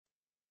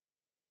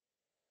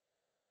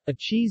A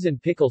cheese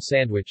and pickle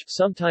sandwich,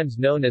 sometimes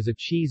known as a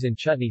cheese and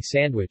chutney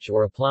sandwich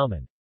or a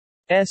ploughman's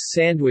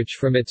sandwich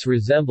from its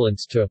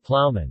resemblance to a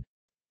ploughman's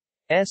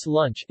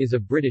lunch, is a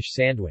British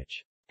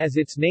sandwich. As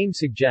its name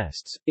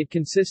suggests, it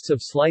consists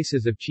of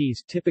slices of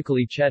cheese,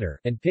 typically cheddar,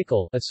 and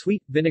pickle, a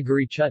sweet,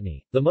 vinegary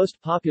chutney, the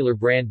most popular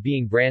brand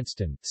being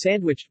Branston,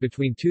 sandwiched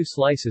between two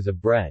slices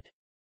of bread.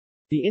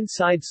 The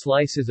inside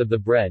slices of the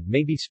bread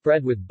may be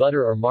spread with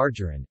butter or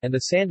margarine, and the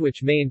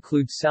sandwich may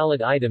include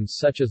salad items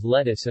such as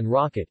lettuce and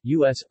rocket,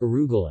 U.S.,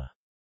 arugula.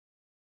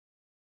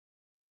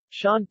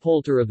 Sean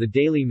Poulter of the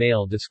Daily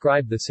Mail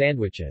described the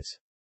sandwich as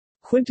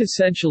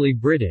quintessentially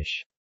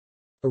British.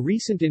 A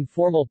recent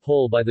informal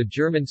poll by the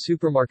German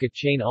supermarket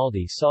chain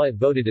Aldi saw it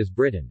voted as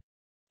Britain's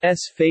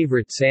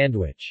favorite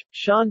sandwich.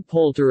 Sean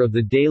Poulter of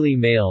the Daily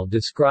Mail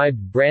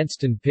described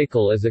Branston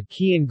pickle as a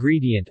key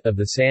ingredient of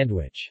the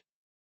sandwich.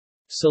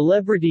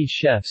 Celebrity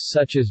chefs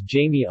such as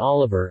Jamie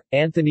Oliver,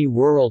 Anthony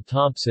Worrell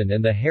Thompson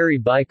and the Harry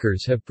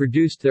Bikers have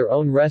produced their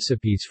own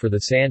recipes for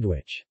the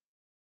sandwich.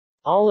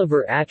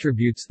 Oliver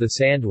attributes the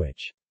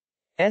sandwich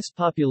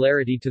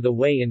popularity to the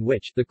way in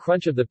which the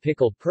crunch of the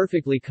pickle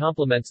perfectly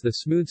complements the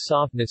smooth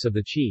softness of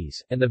the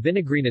cheese, and the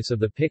vinegariness of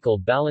the pickle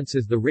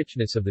balances the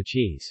richness of the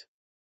cheese.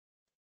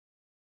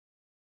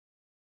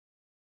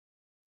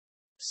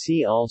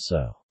 See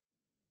also: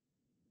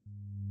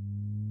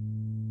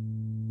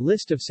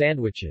 List of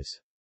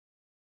sandwiches.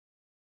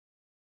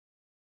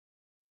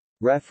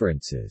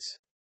 References